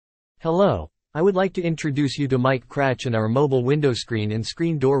Hello, I would like to introduce you to Mike Cratch and our mobile window screen and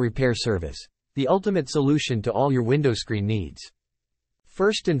screen door repair service, the ultimate solution to all your window screen needs.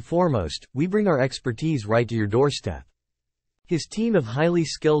 First and foremost, we bring our expertise right to your doorstep. His team of highly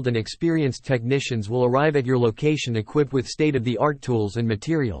skilled and experienced technicians will arrive at your location equipped with state-of-the-art tools and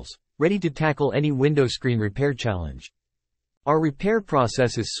materials, ready to tackle any window screen repair challenge. Our repair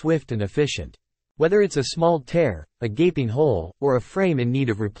process is swift and efficient. Whether it's a small tear, a gaping hole, or a frame in need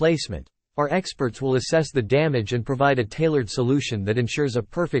of replacement, our experts will assess the damage and provide a tailored solution that ensures a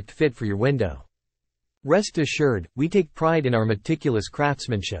perfect fit for your window. Rest assured, we take pride in our meticulous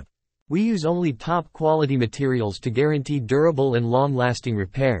craftsmanship. We use only top-quality materials to guarantee durable and long-lasting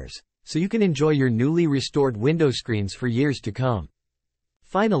repairs, so you can enjoy your newly restored window screens for years to come.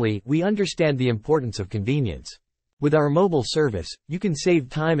 Finally, we understand the importance of convenience. With our mobile service, you can save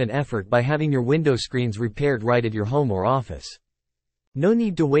time and effort by having your window screens repaired right at your home or office. No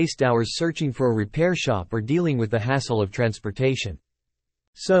need to waste hours searching for a repair shop or dealing with the hassle of transportation.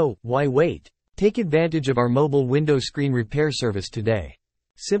 So, why wait? Take advantage of our mobile window screen repair service today.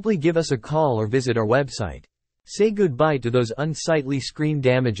 Simply give us a call or visit our website. Say goodbye to those unsightly screen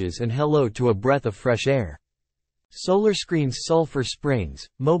damages and hello to a breath of fresh air. Solar Screens Sulphur Springs,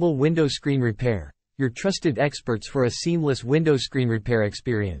 Mobile Window Screen Repair, your trusted experts for a seamless window screen repair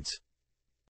experience.